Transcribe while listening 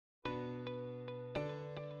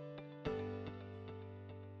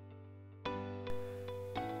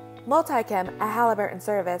Multichem, a Halliburton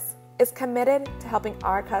service, is committed to helping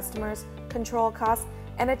our customers control costs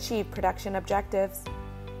and achieve production objectives.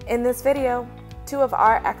 In this video, two of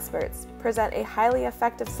our experts present a highly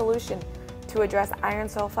effective solution to address iron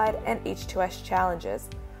sulfide and H2S challenges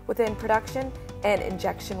within production and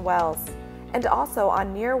injection wells, and also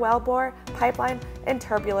on near wellbore, pipeline, and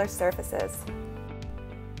tubular surfaces.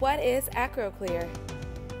 What is AcroClear?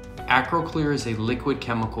 AcroClear is a liquid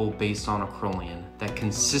chemical based on acrolein that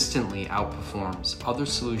consistently outperforms other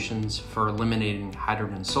solutions for eliminating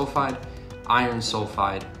hydrogen sulfide, iron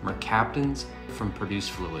sulfide, mercaptans from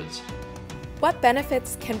produced fluids. What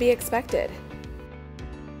benefits can be expected?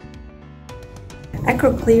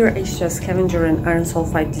 AcroClear H2S scavenger and iron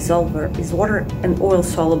sulfide dissolver is water and oil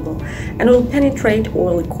soluble and will penetrate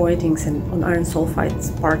oily coatings on iron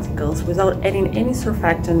sulfide particles without adding any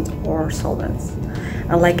surfactant or solvents.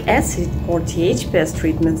 Unlike acid or H2S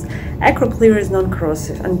treatments, AcroClear is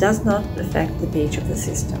non-corrosive and does not affect the pH of the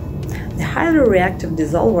system. The highly reactive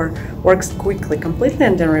dissolver works quickly, completely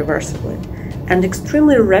and irreversibly, and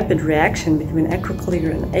extremely rapid reaction between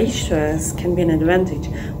AcroClear and H2S can be an advantage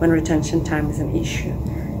when retention time is an issue.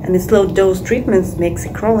 And its low-dose treatments makes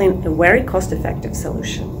acrolein a very cost-effective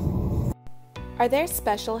solution. Are there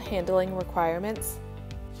special handling requirements?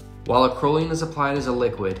 While acrolein is applied as a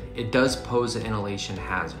liquid, it does pose an inhalation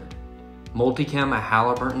hazard. Multichem, a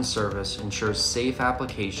Halliburton service, ensures safe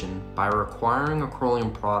application by requiring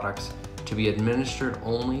acrolein products to be administered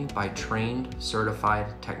only by trained, certified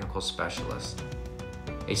technical specialists.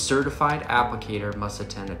 A certified applicator must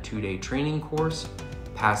attend a 2-day training course,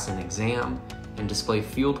 pass an exam, and display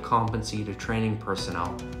field competency to training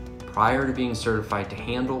personnel prior to being certified to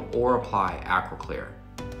handle or apply AcroClear.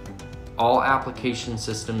 All application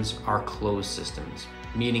systems are closed systems,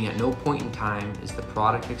 meaning at no point in time is the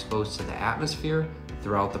product exposed to the atmosphere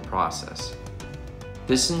throughout the process.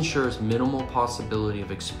 This ensures minimal possibility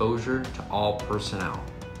of exposure to all personnel.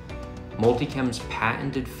 Multichem's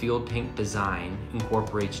patented field tank design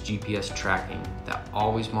incorporates GPS tracking that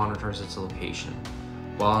always monitors its location,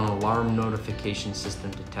 while an alarm notification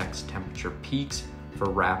system detects temperature peaks for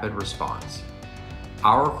rapid response.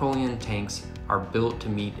 Our acrolein tanks are built to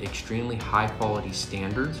meet extremely high quality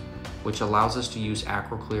standards, which allows us to use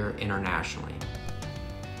AcroClear internationally.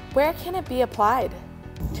 Where can it be applied?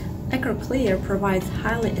 AcroClear provides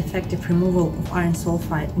highly effective removal of iron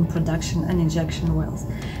sulfide in production and injection wells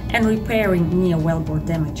and repairing near wellbore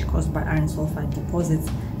damage caused by iron sulfide deposits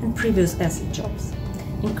and previous acid jobs.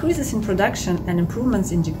 Increases in production and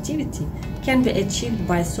improvements in injectivity can be achieved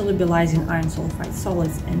by solubilizing iron sulfide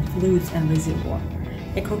solids and fluids and reservoir.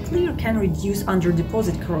 AcroClear can reduce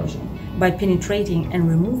under-deposit corrosion by penetrating and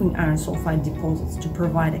removing iron sulfide deposits to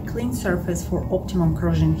provide a clean surface for optimum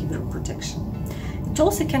corrosion inhibitor protection. It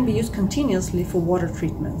also can be used continuously for water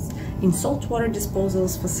treatments in saltwater disposal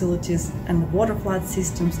facilities and water flood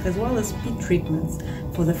systems, as well as pit treatments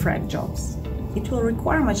for the frac jobs. It will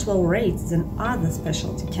require much lower rates than other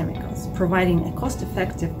specialty chemicals, providing a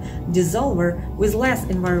cost-effective dissolver with less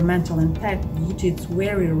environmental impact due to its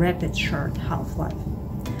very rapid short half-life.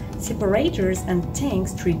 Separators and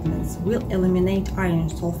tanks treatments will eliminate iron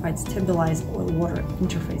sulfide stabilized oil-water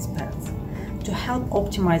interface paths to help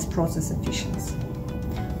optimize process efficiency.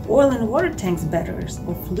 Oil and water tanks batteries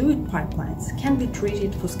or fluid pipelines can be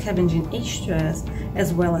treated for scavenging H2S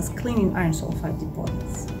as well as cleaning iron sulfide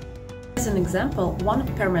deposits. As an example, one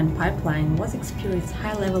permanent pipeline was experiencing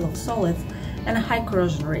high level of solids and a high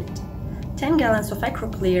corrosion rate. 10 gallons of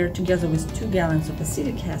AcroClear together with 2 gallons of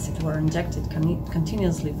acetic acid were injected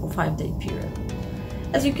continuously for a 5-day period.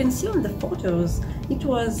 As you can see on the photos, it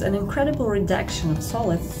was an incredible reduction of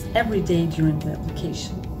solids every day during the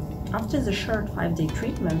application. After the short 5-day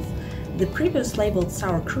treatment, the previous labeled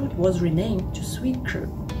sour crude was renamed to sweet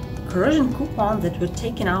crude. Corrosion coupon that were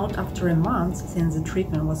taken out after a month since the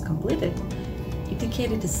treatment was completed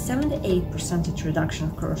indicated a 78% reduction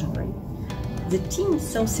of corrosion rate. The team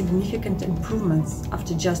saw significant improvements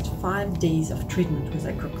after just 5 days of treatment with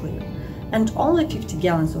AcroClear, and only 50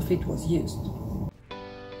 gallons of it was used.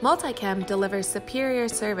 Multichem delivers superior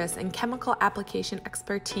service and chemical application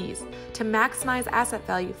expertise to maximize asset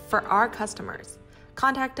value for our customers.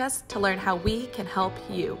 Contact us to learn how we can help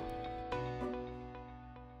you.